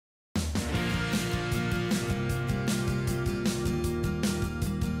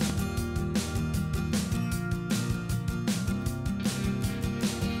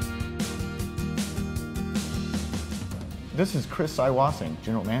This is Chris Sywassink,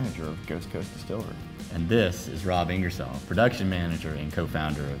 General Manager of Ghost Coast Distillery. And this is Rob Ingersoll, Production Manager and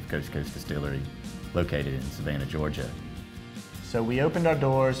Co-Founder of Ghost Coast Distillery, located in Savannah, Georgia. So we opened our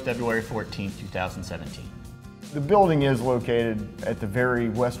doors February 14, 2017. The building is located at the very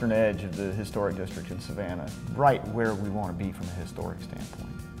western edge of the historic district in Savannah, right where we want to be from a historic standpoint.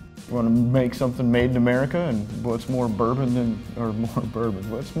 We want to make something made in America, and what's more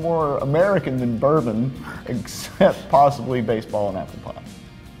what's more American than bourbon, except possibly baseball and apple pie.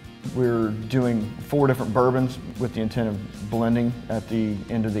 We're doing 4 different bourbons with the intent of blending at the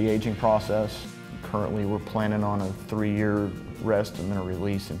end of the aging process. Currently, we're planning on a 3-year rest and then a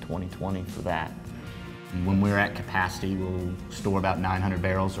release in 2020 for that. When we're at capacity, we'll store about 900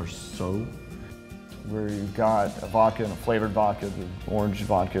 barrels or so. We've got a vodka and a flavored vodka. The orange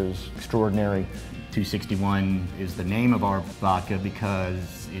vodka is extraordinary. 261 is the name of our vodka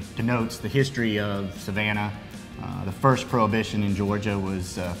because it denotes the history of Savannah. The first prohibition in Georgia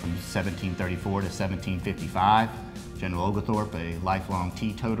was from 1734 to 1755. General Oglethorpe, a lifelong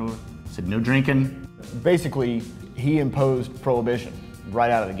teetotaler, said no drinking. Basically, he imposed prohibition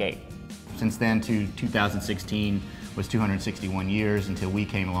right out of the gate. Since then to 2016 was 261 years until we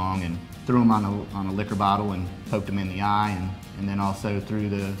came along and threw him on a liquor bottle and poked him in the eye, and then also threw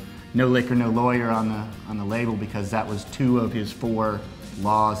the no liquor, no lawyer on the label, because that was 2 of his 4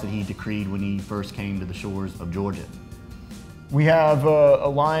 laws that he decreed when he first came to the shores of Georgia. We have a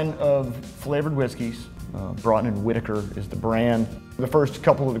line of flavored whiskeys. Broughton and Whitaker is the brand. The first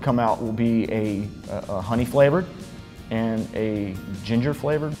couple to come out will be a honey flavored and a ginger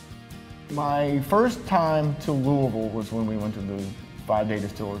flavored. My first time to Louisville was when we went to the 5-day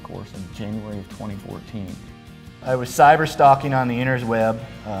distiller course in January of 2014. I was cyber stalking on the interweb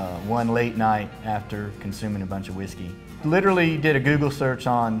one late night after consuming a bunch of whiskey. Literally did a Google search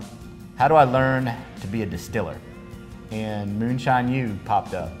on how do I learn to be a distiller, and Moonshine U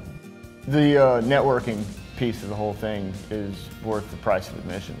popped up. The networking piece of the whole thing is worth the price of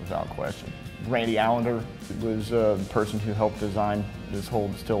admission without question. Randy Allender was the person who helped design this whole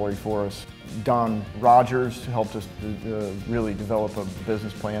distillery for us. Don Rogers helped us really develop a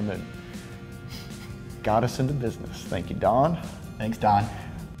business plan that got us into business. Thank you, Don. Thanks, Don.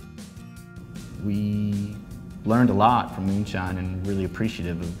 We learned a lot from Moonshine and really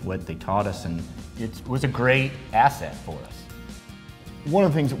appreciative of what they taught us, and it was a great asset for us. One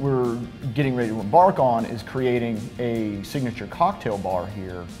of the things that we're getting ready to embark on is creating a signature cocktail bar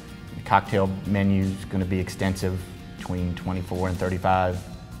here. The cocktail menu is going to be extensive, between 24 and 35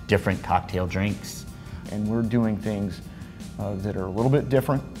 different cocktail drinks. And we're doing things that are a little bit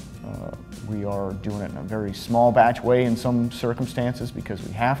different. We are doing it in a very small batch way in some circumstances because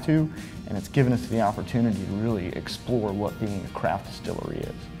we have to, and it's given us the opportunity to really explore what being a craft distillery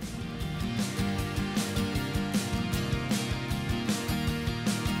is.